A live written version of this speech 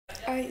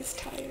eye is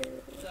tired.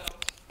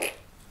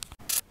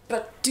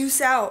 But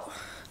deuce out.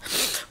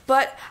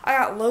 But I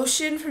got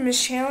lotion from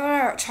Miss Chandler,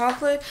 I got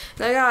chocolate,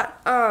 and I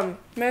got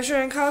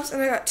measuring cups,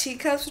 and I got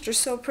teacups, which are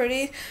so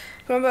pretty.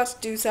 But I'm about to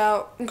deuce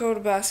out and go to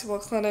basketball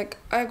clinic.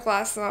 I have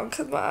glasses on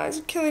because my eyes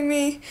are killing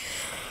me.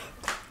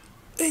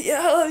 But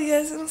yeah, I love you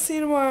guys, and I'll see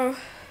you tomorrow.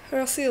 Or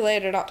I'll see you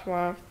later, not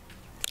tomorrow.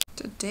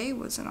 Today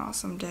was an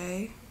awesome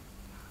day.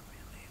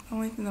 The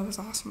only thing that was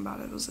awesome about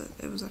it was that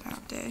it was a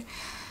nap day.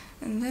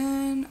 And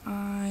then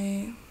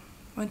I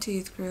went to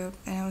youth group,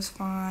 and it was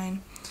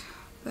fine.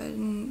 But I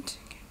didn't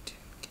get to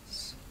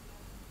kiss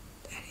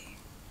Daddy.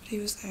 But he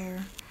was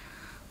there,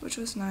 which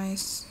was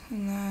nice.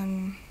 And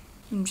then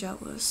I'm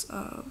jealous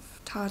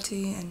of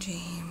Tati and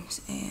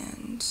James.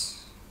 And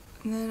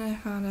then I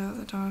found out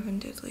that Donovan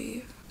did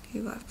leave. He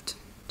left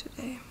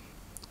today.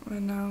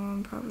 And now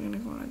I'm probably going to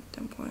go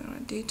on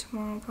a date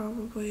tomorrow,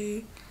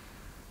 probably,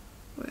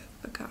 with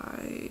a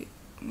guy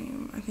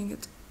named, I think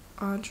it's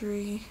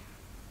Audrey.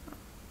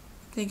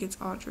 I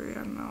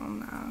don't know, I'm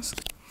gonna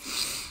ask.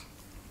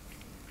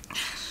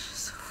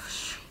 So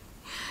frustrating.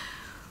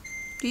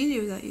 Do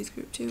you do that youth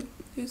group too?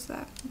 Who's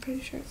that? I'm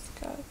pretty sure it's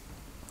the guy.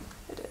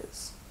 It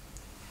is.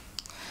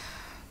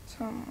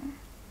 So,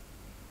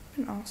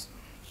 been awesome.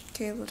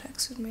 Kayla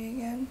texted me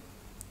again.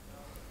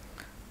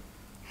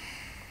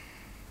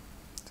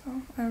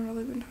 So, I haven't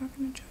really been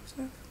talking to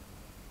Joseph.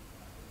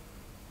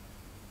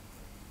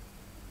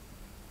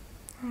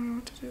 I don't know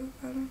what to do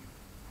about him.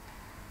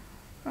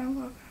 I love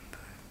him, but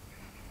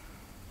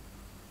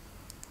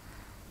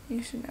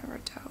you should never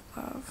doubt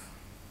love.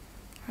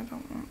 I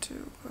don't want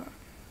to, but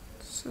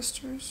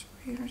sisters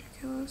being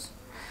ridiculous.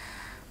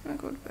 I'm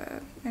gonna go to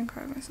bed and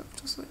cry myself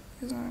to sleep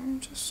because I'm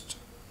just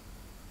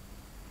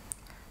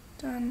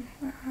done.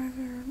 My eyes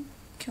are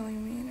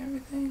killing me and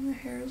everything. My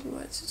hair is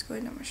wet, so it's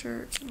going down my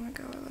shirt. Oh my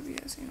god, I love you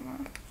guys. See you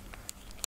tomorrow.